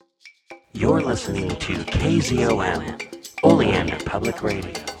You're listening to KZOM, Oleander Public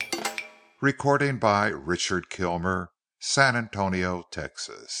Radio. Recording by Richard Kilmer, San Antonio,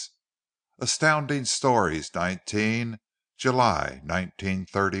 Texas. Astounding Stories 19, July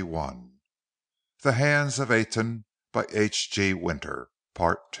 1931. The Hands of Aten by H.G. Winter,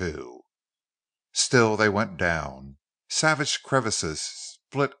 Part 2. Still they went down. Savage crevices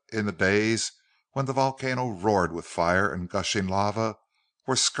split in the days when the volcano roared with fire and gushing lava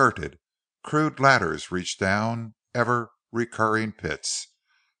were skirted. Crude ladders reached down ever recurring pits,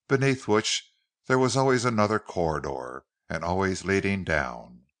 beneath which there was always another corridor, and always leading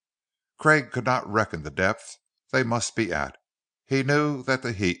down. Craig could not reckon the depth they must be at. He knew that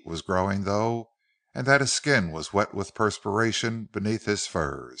the heat was growing, though, and that his skin was wet with perspiration beneath his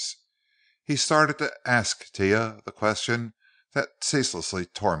furs. He started to ask Tia the question that ceaselessly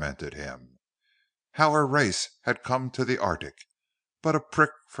tormented him: how her race had come to the Arctic, but a prick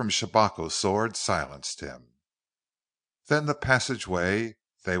from Shabako's sword silenced him. Then the passageway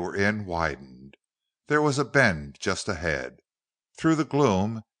they were in widened. There was a bend just ahead. Through the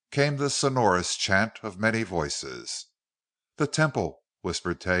gloom came the sonorous chant of many voices. "The temple,"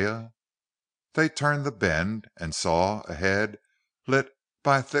 whispered Taia. They turned the bend and saw, ahead, lit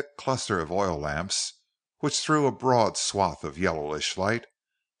by a thick cluster of oil lamps which threw a broad swath of yellowish light,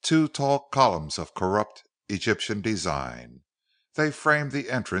 two tall columns of corrupt Egyptian design. They framed the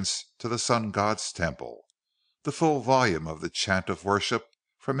entrance to the sun god's temple. The full volume of the chant of worship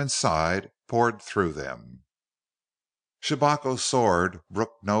from inside poured through them. Shabako's sword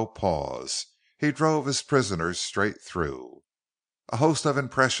brooked no pause. He drove his prisoners straight through. A host of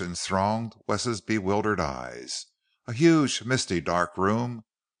impressions thronged Wes's bewildered eyes. A huge, misty, dark room,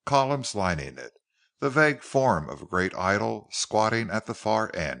 columns lining it, the vague form of a great idol squatting at the far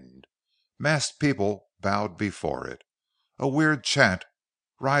end. Massed people bowed before it. A weird chant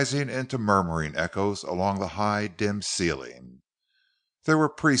rising into murmuring echoes along the high, dim ceiling. There were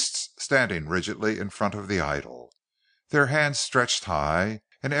priests standing rigidly in front of the idol, their hands stretched high,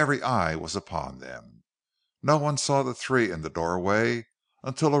 and every eye was upon them. No one saw the three in the doorway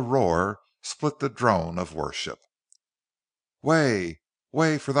until a roar split the drone of worship. "Way!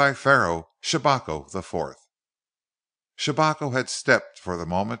 Way for thy Pharaoh, Shabako the Fourth!" Shabako had stepped for the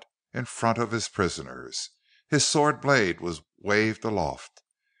moment in front of his prisoners. His sword blade was waved aloft.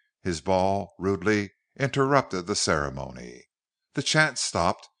 His ball rudely interrupted the ceremony. The chant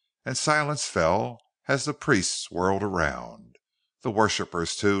stopped, and silence fell as the priests whirled around. The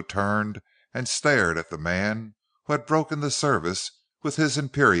worshippers, too, turned and stared at the man who had broken the service with his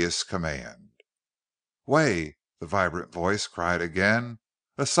imperious command. "Way!" the vibrant voice cried again.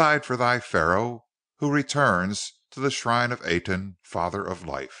 "Aside for thy Pharaoh, who returns to the shrine of Aten, father of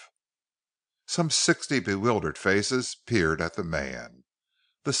life." Some 60 bewildered faces peered at the man.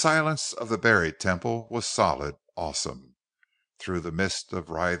 The silence of the buried temple was solid, awesome. Through the mist of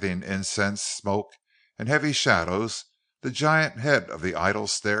writhing incense smoke and heavy shadows, the giant head of the idol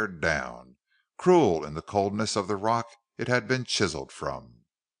stared down, cruel in the coldness of the rock it had been chiseled from.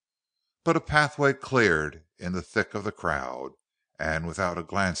 But a pathway cleared in the thick of the crowd, and without a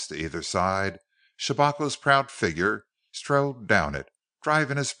glance to either side, Shabako's proud figure strode down it,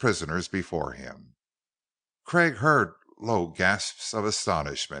 driving his prisoners before him. Craig heard low gasps of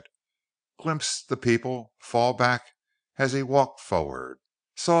astonishment, glimpsed the people fall back as he walked forward,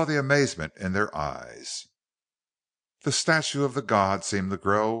 saw the amazement in their eyes. The statue of the god seemed to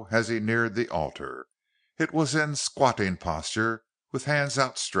grow as he neared the altar. It was in squatting posture, with hands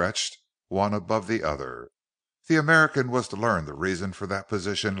outstretched, one above the other. The American was to learn the reason for that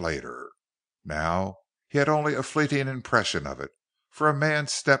position later. Now he had only a fleeting impression of it, for a man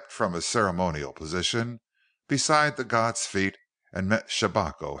stepped from his ceremonial position beside the god's feet and met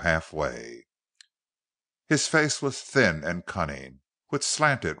Shabako halfway. His face was thin and cunning, with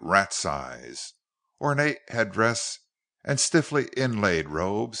slanted rat's eyes. Ornate headdress and stiffly inlaid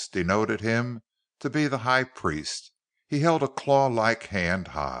robes denoted him to be the high priest. He held a claw-like hand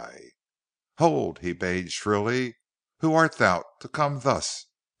high. "Hold!" he bade shrilly. "Who art thou to come thus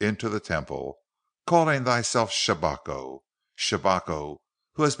into the temple, calling thyself Shabako? Shabako,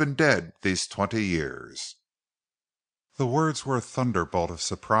 who has been dead these 20 years." The words were a thunderbolt of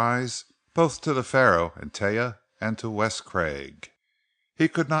surprise, both to the Pharaoh and Taia and to Wes Craig. He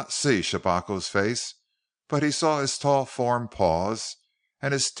could not see Shabako's face, but he saw his tall form pause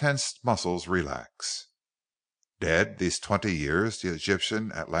and his tensed muscles relax. "Dead these 20 years," the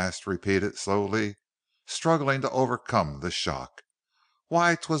Egyptian at last repeated slowly, struggling to overcome the shock.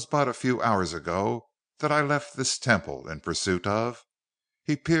 "Why, 'twas but a few hours ago that I left this temple in pursuit of—"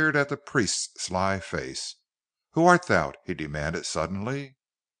 He peered at the priest's sly face. "Who art thou?" he demanded suddenly.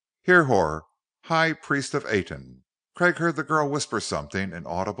 Herhor, High Priest of Aten." Craig heard the girl whisper something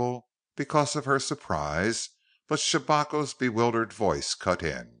inaudible because of her surprise, but Shabako's bewildered voice cut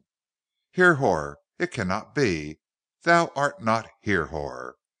in. "Herhor! It cannot be! Thou art not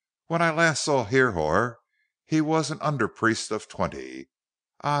Herhor! When I last saw Herhor, he was an under priest of 20.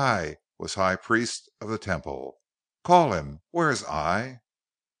 I was High Priest of the Temple. Call him. Where is I?"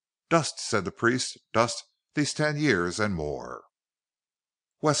 "Dust," said the priest. "Dust these 10 years and more."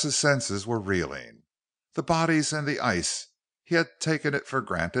 Wes's senses were reeling. The bodies and the ice, he had taken it for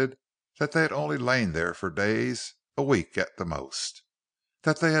granted that they had only lain there for days, a week at the most.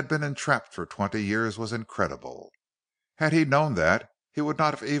 That they had been entrapped for 20 years was incredible. Had he known that, he would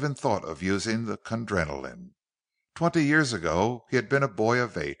not have even thought of using the Kundrenaline. 20 years ago he had been a boy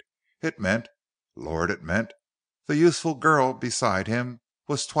of 8. It meant, Lord, it meant, the useful girl beside him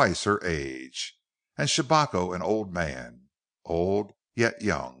was twice her age. And Shabako an old man. Old, yet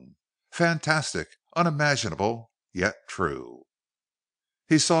young. Fantastic, unimaginable, yet true.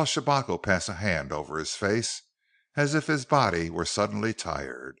 He saw Shabako pass a hand over his face, as if his body were suddenly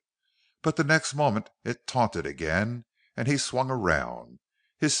tired. But the next moment it taunted again, and he swung around.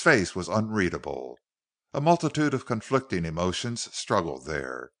 His face was unreadable. A multitude of conflicting emotions struggled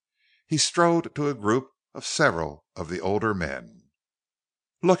there. He strode to a group of several of the older men.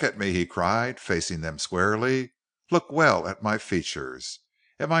 "Look at me," he cried, facing them squarely. "Look well at my features.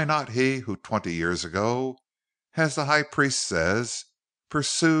 Am I not he who 20 years ago, as the High Priest says,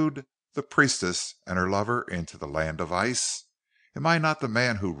 pursued the priestess and her lover into the land of ice? Am I not the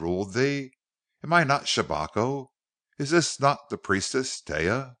man who ruled thee? Am I not Shabako? Is this not the priestess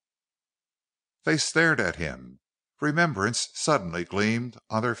Taia?" They stared at him. Remembrance suddenly gleamed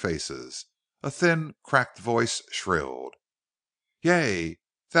on their faces. A thin, cracked voice shrilled. "Yea,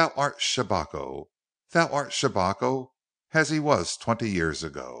 thou art Shabako. Thou art Shabako as he was 20 years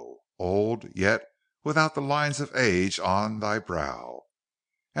ago. Old, yet without the lines of age on thy brow.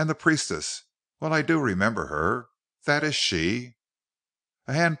 And the priestess, well I do remember her. That is she."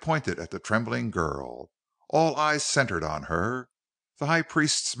 A hand pointed at the trembling girl. All eyes centered on her. The High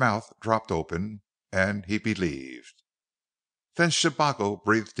Priest's mouth dropped open, and he believed. Then Shabako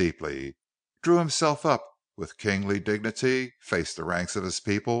breathed deeply, drew himself up with kingly dignity, faced the ranks of his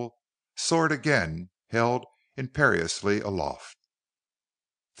people, sword again held imperiously aloft.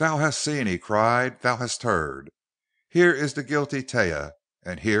 "Thou hast seen," he cried. "Thou hast heard. Here is the guilty Taia,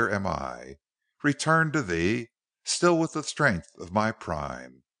 and here am I, returned to thee, still with the strength of my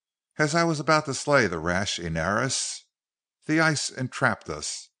prime. As I was about to slay the rash Inaros, the ice entrapped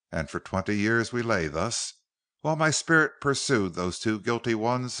us, and for 20 years we lay thus, while my spirit pursued those 2 guilty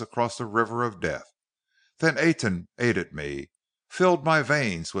ones across the river of death. Then Aten aided me, filled my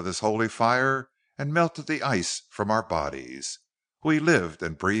veins with his holy fire, and melted the ice from our bodies. We lived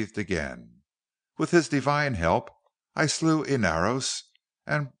and breathed again. With his divine help, I slew Inaros,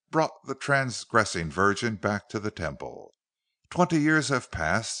 and brought the transgressing virgin back to the temple. 20 years have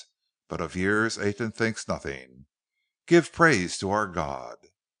passed, but of years Aten thinks nothing. Give praise to our God."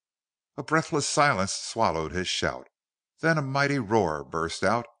 A breathless silence swallowed his shout. Then a mighty roar burst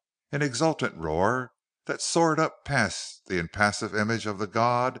out, an exultant roar that soared up past the impassive image of the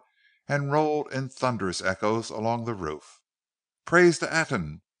god and rolled in thunderous echoes along the roof. "Praise to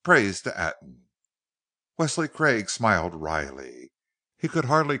Aten! Praise to Aten!" Wesley Craig smiled wryly. He could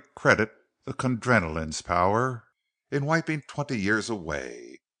hardly credit the Kundrenaline's power in wiping 20 years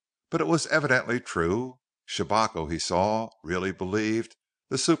away. But it was evidently true. Shabako, he saw, really believed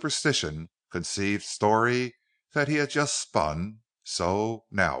the superstition conceived story that he had just spun. So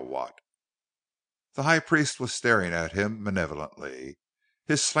now what? The High Priest was staring at him malevolently,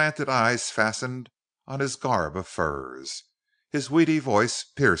 his slanted eyes fastened on his garb of furs. His weedy voice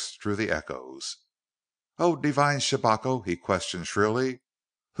pierced through the echoes. "O divine Shabako," he questioned shrilly,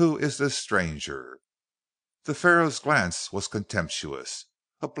 "who is this stranger?" The Pharaoh's glance was contemptuous.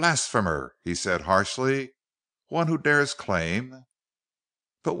 "A blasphemer," he said harshly. "One who dares claim—"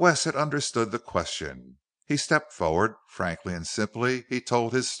 But Wes had understood the question. He stepped forward. Frankly and simply he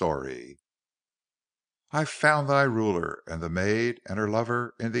told his story. "I found thy ruler and the maid and her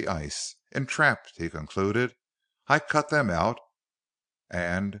lover in the ice, entrapped," he concluded. "I cut them out,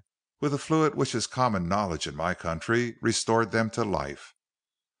 and, with a fluid which is common knowledge in my country, restored them to life.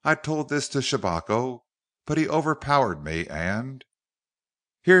 I told this to Shabako, but he overpowered me and—"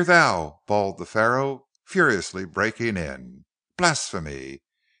 "Hear thou!" bawled the Pharaoh, furiously breaking in. "Blasphemy!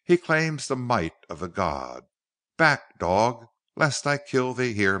 He claims the might of the god. Back, dog, lest I kill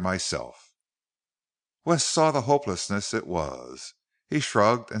thee here myself." Wes saw the hopelessness it was. He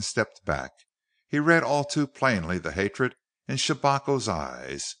shrugged and stepped back. He read all too plainly the hatred in Shabako's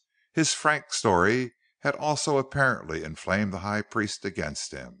eyes. His frank story had also apparently inflamed the High Priest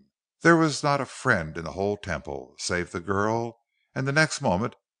against him. There was not a friend in the whole Temple, save the girl, and the next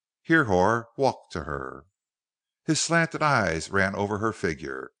moment Hrihor walked to her. His slanted eyes ran over her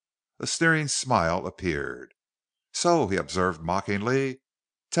figure. A sneering smile appeared. "So," he observed mockingly,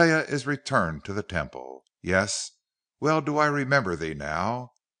 "Taia is returned to the Temple. Yes, well do I remember thee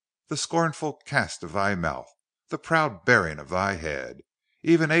now. The scornful cast of thy mouth, the proud bearing of thy head.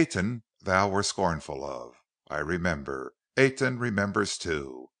 Even Aten thou were scornful of. I remember. Aten remembers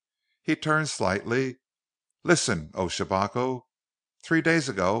too." He turned slightly. "Listen, O Shabako. 3 days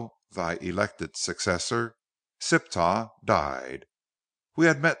ago thy elected successor, Siptah, died. We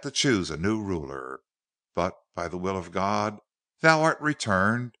had met to choose a new ruler. But by the will of God thou art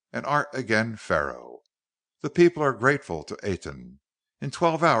returned and art again Pharaoh. The people are grateful to Aten. In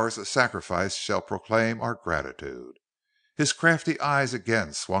 12 hours a sacrifice shall proclaim our gratitude." His crafty eyes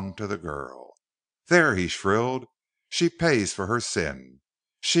again swung to the girl. "There," he shrilled, "she pays for her sin.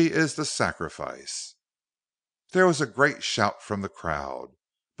 She is the sacrifice." There was a great shout from the crowd,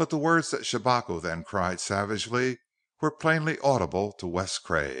 but the words that Shabako then cried savagely were plainly audible to Wes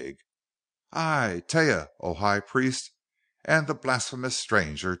Craig. "Aye, Taia, O High Priest, and the blasphemous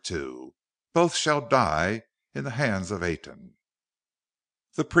stranger too. Both shall die in the hands of Aten."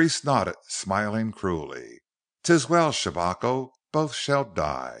 The priest nodded, smiling cruelly. "'Tis well, Shabako. Both shall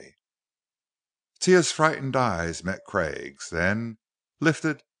die." Taia's frightened eyes met Craig's, then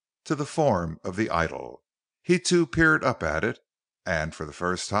lifted to the form of the idol. He too peered up at it, and for the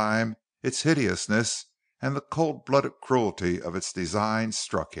first time its hideousness and the cold-blooded cruelty of its design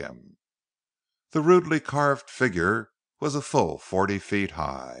struck him. The rudely carved figure was a full 40 feet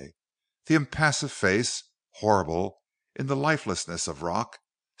high. The impassive face, horrible in the lifelessness of rock,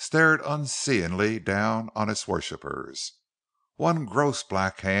 stared unseeingly down on its worshippers. One gross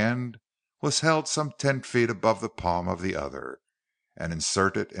black hand was held some 10 feet above the palm of the other, and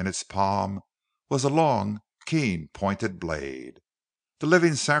inserted in its palm was a long, keen pointed blade. The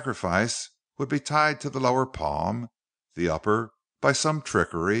living sacrifice would be tied to the lower palm, the upper, by some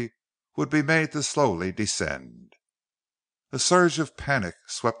trickery, would be made to slowly descend. A surge of panic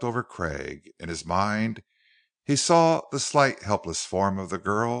swept over Craig. In his mind he saw the slight helpless form of the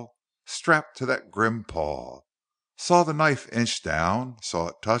girl strapped to that grim paw, saw the knife inch down, saw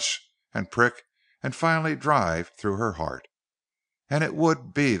it touch and prick and finally drive through her heart. And it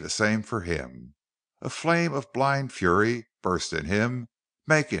would be the same for him. A flame of blind fury burst in him,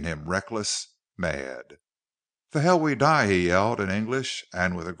 making him reckless, mad. "The hell we die!" he yelled in English,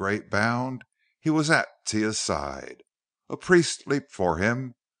 and with a great bound he was at Taia's side. A priest leaped for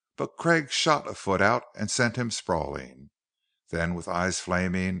him, but Craig shot a foot out and sent him sprawling. Then, with eyes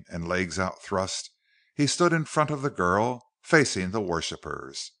flaming and legs outthrust, he stood in front of the girl, facing the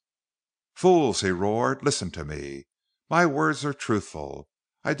worshippers. "Fools!" he roared. "Listen to me. My words are truthful.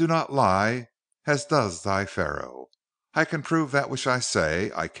 I do not lie, as does thy Pharaoh. I can prove that which I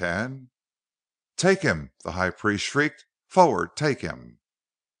say. I can—" "Take him!" the High Priest shrieked. "Forward! Take him!"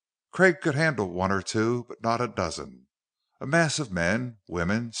 Craig could handle 1 or 2, but not a dozen. A mass of men,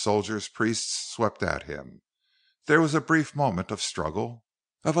 women, soldiers, priests, swept at him. There was a brief moment of struggle,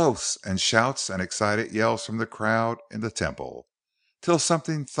 of oaths and shouts and excited yells from the crowd in the temple, till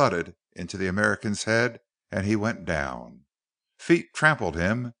something thudded into the American's head and he went down. Feet trampled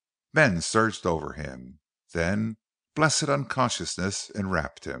him, men surged over him. Then blessed unconsciousness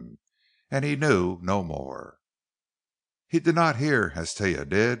enwrapped him, and he knew no more. He did not hear, as Taia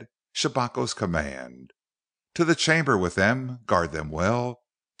did, Shabako's command. "To the chamber with them! Guard them well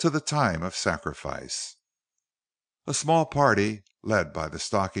till the time of sacrifice!" A small party, led by the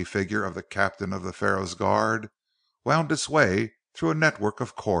stocky figure of the captain of the Pharaoh's guard, wound its way through a network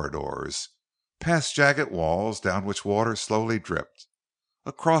of corridors, past jagged walls down which water slowly dripped,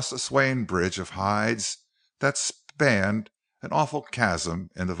 across a swaying bridge of hides that spanned an awful chasm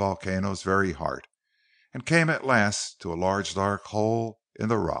in the volcano's very heart, and came at last to a large dark hole in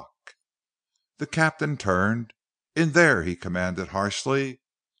the rock. The captain turned. "In there!" he commanded harshly.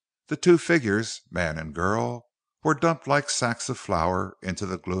 The 2 figures, man and girl, were dumped like sacks of flour into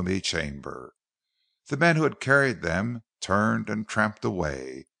the gloomy chamber. The men who had carried them turned and tramped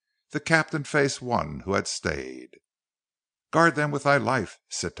away. The captain faced one who had stayed. "Guard them with thy life,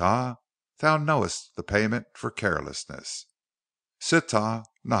 Sitah. Thou knowest the payment for carelessness." Sitah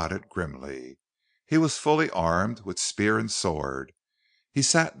nodded grimly. He was fully armed with spear and sword. He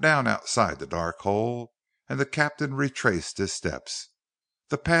sat down outside the dark hole, and the captain retraced his steps.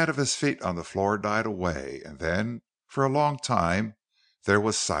 The pad of his feet on the floor died away, and then, for a long time, there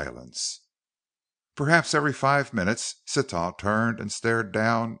was silence. Perhaps every 5 minutes Sitah turned and stared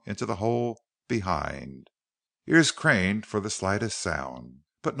down into the hole behind, ears craned for the slightest sound.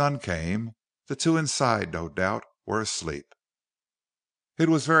 But none came. The two inside, no doubt, were asleep. It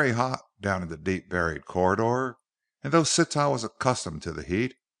was very hot down in the deep buried corridor, and though Sitah was accustomed to the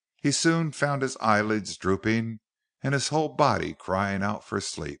heat, he soon found his eyelids drooping and his whole body crying out for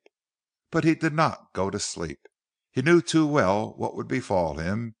sleep. But he did not go to sleep. He knew too well what would befall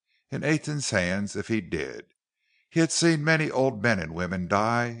him in Aten's hands if he did. He had seen many old men and women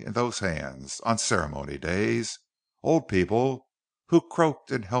die in those hands on ceremony days, old people who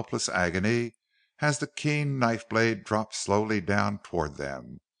croaked in helpless agony as the keen knife blade dropped slowly down toward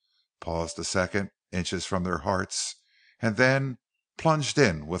them, paused a second, inches from their hearts, and then plunged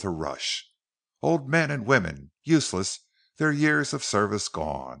in with a rush. Old men and women, useless, their years of service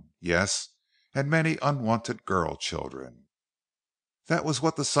gone, yes, and many unwanted girl children. That was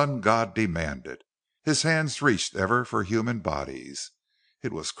what the sun god demanded. His hands reached ever for human bodies.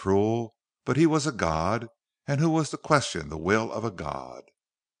 It was cruel, but he was a god, and who was to question the will of a god?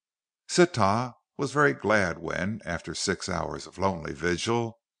 Sitah was very glad when, after 6 hours of lonely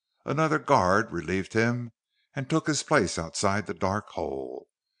vigil, another guard relieved him and took his place outside the dark hole.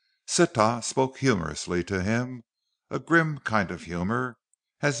 Sitah spoke humorously to him, a grim kind of humor,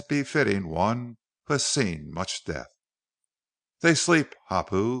 as befitting one who has seen much death. "They sleep,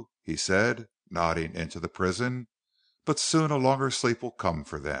 Hapu," he said, nodding into the prison, "but soon a longer sleep will come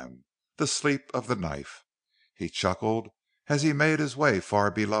for them, the sleep of the knife." He chuckled as he made his way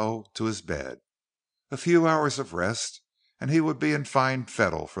far below to his bed. A few hours of rest, and he would be in fine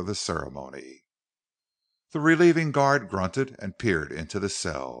fettle for the ceremony. The relieving guard grunted and peered into the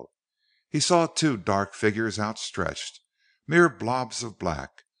cell. He saw two dark figures outstretched, mere blobs of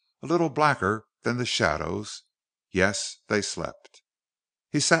black, a little blacker than the shadows. Yes, they slept.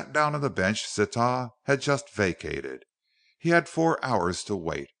 He sat down on the bench Sitah had just vacated. He had 4 hours to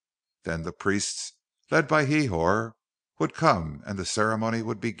wait. Then the priests, led by Hrihor, would come and the ceremony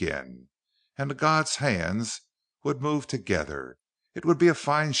would begin, and the gods' hands would move together. It would be a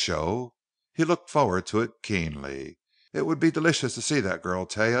fine show. He looked forward to it keenly. It would be delicious to see that girl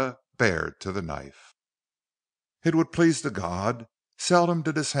Taia bared to the knife. It would please the god. Seldom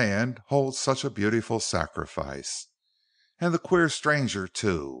did his hand hold such a beautiful sacrifice. And the queer stranger,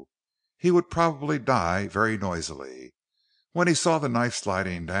 too. He would probably die very noisily. When he saw the knife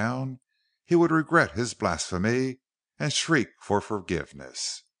sliding down, he would regret his blasphemy and shriek for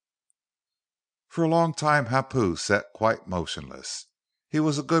forgiveness. For a long time Hapu sat quite motionless. He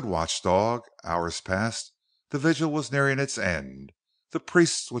was a good watchdog. Hours passed. The vigil was nearing its end. The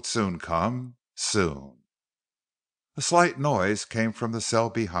priests would soon come. Soon. A slight noise came from the cell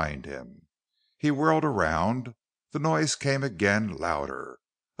behind him. He whirled around. The noise came again, louder.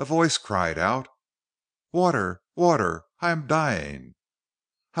 A voice cried out, "Water! Water! I am dying!"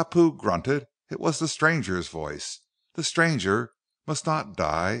 Hapu grunted. It was the stranger's voice. The stranger must not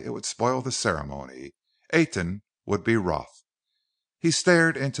die. It would spoil the ceremony. Aten would be wroth. He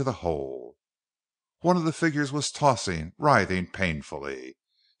stared into the hole. One of the figures was tossing, writhing painfully.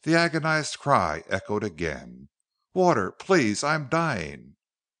 The agonized cry echoed again. "Water! Please! I am dying!"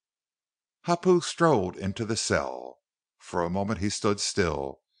 Hapu strode into the cell. For a moment he stood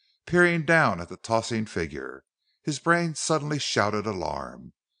still, peering down at the tossing figure. His brain suddenly shouted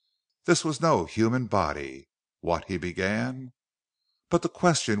alarm. This was no human body. "What?" he began. But the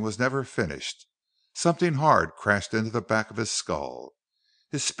question was never finished. Something hard crashed into the back of his skull.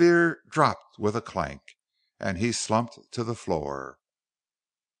 His spear dropped with a clank, and he slumped to the floor.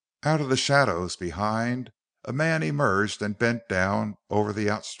 Out of the shadows behind, a man emerged and bent down over the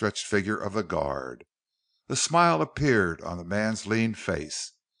outstretched figure of the guard. A smile appeared on the man's lean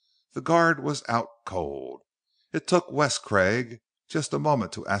face. The guard was out cold. It took Wes Craig just a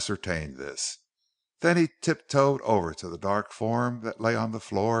moment to ascertain this. Then he tiptoed over to the dark form that lay on the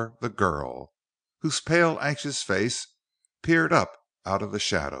floor, the girl, whose pale, anxious face peered up out of the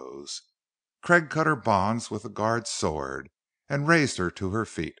shadows. Craig cut her bonds with the guard's sword and raised her to her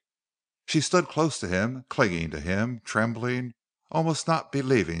feet. She stood close to him, clinging to him, trembling, almost not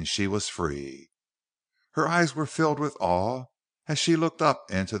believing she was free. Her eyes were filled with awe as she looked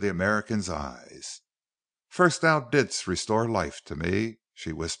up into the American's eyes. "First thou didst restore life to me,"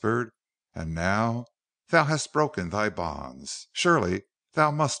 she whispered, "and now thou hast broken thy bonds. Surely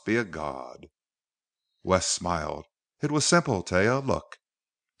thou must be a god." Wes smiled. "It was simple, Taia. Look.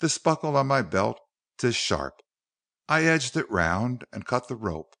 This buckle on my belt, 'tis sharp. I edged it round and cut the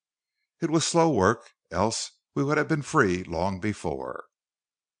rope. It was slow work, else we would have been free long before.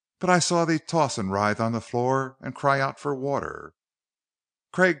 But I saw thee toss and writhe on the floor and cry out for water."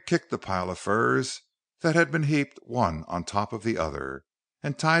 Craig kicked the pile of furs that had been heaped one on top of the other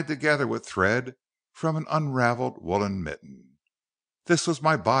and tied together with thread from an unraveled woolen mitten. "This was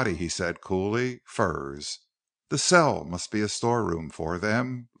my body," he said coolly. "Furs. The cell must be a storeroom for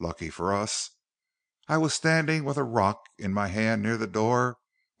them. Lucky for us. I was standing with a rock in my hand near the door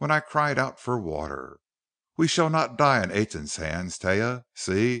when I cried out for water. We shall not die in Aten's hands, Taia.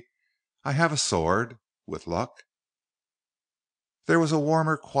 See, I have a sword. With luck." There was a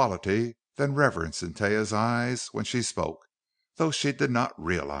warmer quality than reverence in Taia's eyes when she spoke, though she did not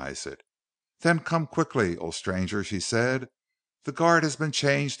realize it. "Then come quickly, O stranger," she said. "The guard has been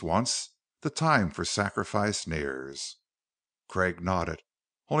changed once. The time for sacrifice nears." Craig nodded.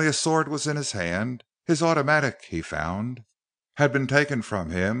 Only a sword was in his hand. His automatic, he found, had been taken from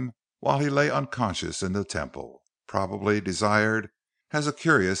him while he lay unconscious in the temple, probably desired as a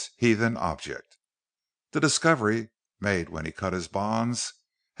curious heathen object. The discovery, made when he cut his bonds,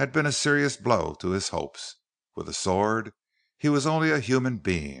 had been a serious blow to his hopes. With a sword, he was only a human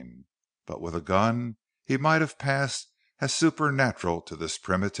being, but with a gun, he might have passed as supernatural to this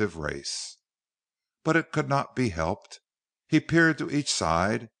primitive race. But it could not be helped. He peered to each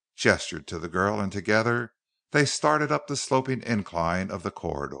side, gestured to the girl, and together they started up the sloping incline of the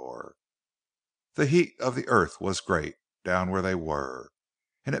corridor. The heat of the earth was great, down where they were,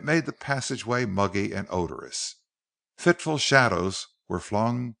 and it made the passageway muggy and odorous. Fitful shadows were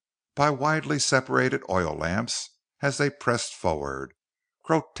flung by widely separated oil lamps as they pressed forward,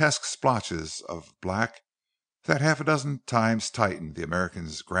 grotesque splotches of black that half a dozen times tightened the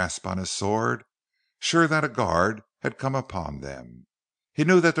American's grasp on his sword, sure that a guard had come upon them. He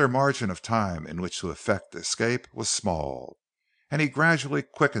knew that their margin of time in which to effect escape was small, and he gradually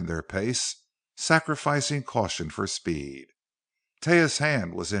quickened their pace, sacrificing caution for speed. Taia's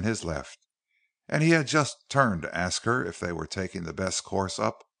hand was in his left, and he had just turned to ask her if they were taking the best course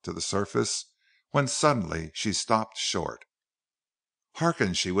up to the surface when suddenly she stopped short.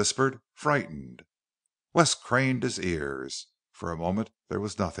 "Hearken," she whispered, frightened. Wes craned his ears. For a moment there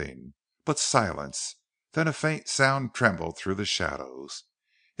was nothing but silence. Then a faint sound trembled through the shadows.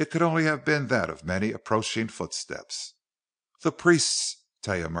 It could only have been that of many approaching footsteps. "The priests,"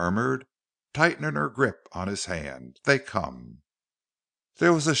 Taia murmured, tightening her grip on his hand. "They come."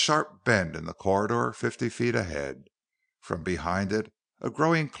 There was a sharp bend in the corridor 50 feet ahead. From behind it a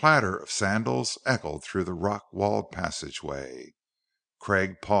growing clatter of sandals echoed through the rock-walled passageway.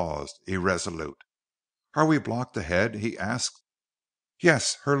 Craig paused, irresolute. "Are we blocked ahead?" he asked.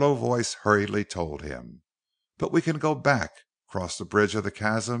 "Yes," her low voice hurriedly told him. "But we can go back, cross the bridge of the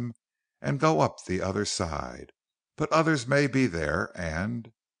chasm, and go up the other side. But others may be there,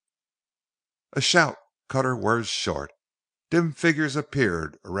 and " A shout cut her words short. Dim figures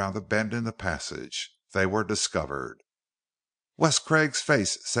appeared around the bend in the passage. They were discovered. Wes Craig's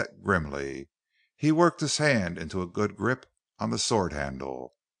face set grimly. He worked his hand into a good grip on the sword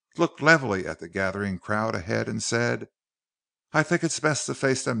handle, looked levelly at the gathering crowd ahead, and said, "I think it's best to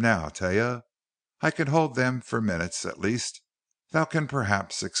face them now, Taia. I can hold them for minutes at least. Thou can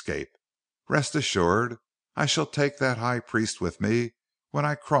perhaps escape. Rest assured, I shall take that high priest with me when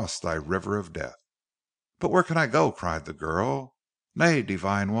I cross thy river of death." "But where can I go?" cried the girl. "Nay,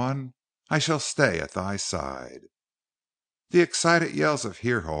 divine one, I shall stay at thy side." The excited yells of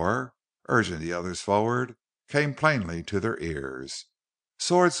Hrihor, urging the others forward, came plainly to their ears.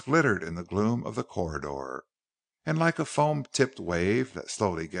 Swords glittered in the gloom of the corridor, and like a foam-tipped wave that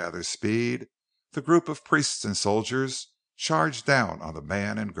slowly gathers speed, the group of priests and soldiers charged down on the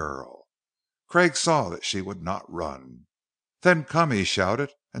man and girl. Craig saw that she would not run. "Then come!" he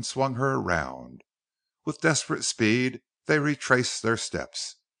shouted, and swung her around. With desperate speed they retraced their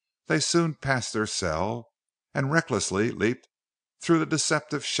steps. They soon passed their cell, and recklessly leaped through the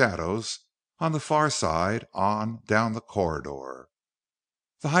deceptive shadows on the far side on down the corridor.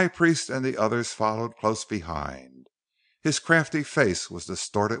 The high priest and the others followed close behind. His crafty face was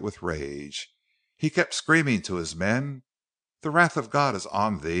distorted with rage. He kept screaming to his men, "The wrath of God is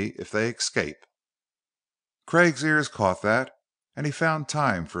on thee if they escape." Craig's ears caught that, and he found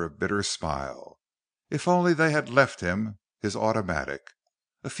time for a bitter smile. If only they had left him his automatic.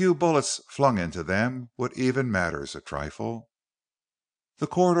 A few bullets flung into them would even matters a trifle. The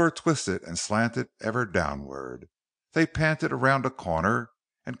corridor twisted and slanted ever downward. They panted around a corner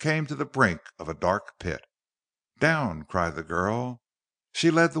and came to the brink of a dark pit. "Down!" cried the girl. She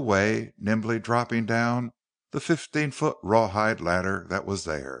led the way, nimbly dropping down the 15-foot rawhide ladder that was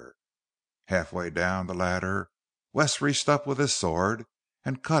there. Halfway down the ladder, Wes reached up with his sword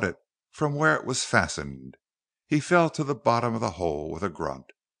and cut it from where it was fastened. He fell to the bottom of the hole with a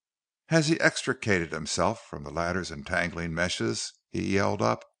grunt. As he extricated himself from the ladder's entangling meshes, he yelled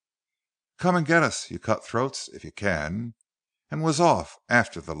up. "Come and get us, you cutthroats, if you can," and was off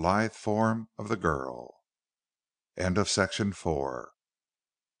after the lithe form of the girl. Section 5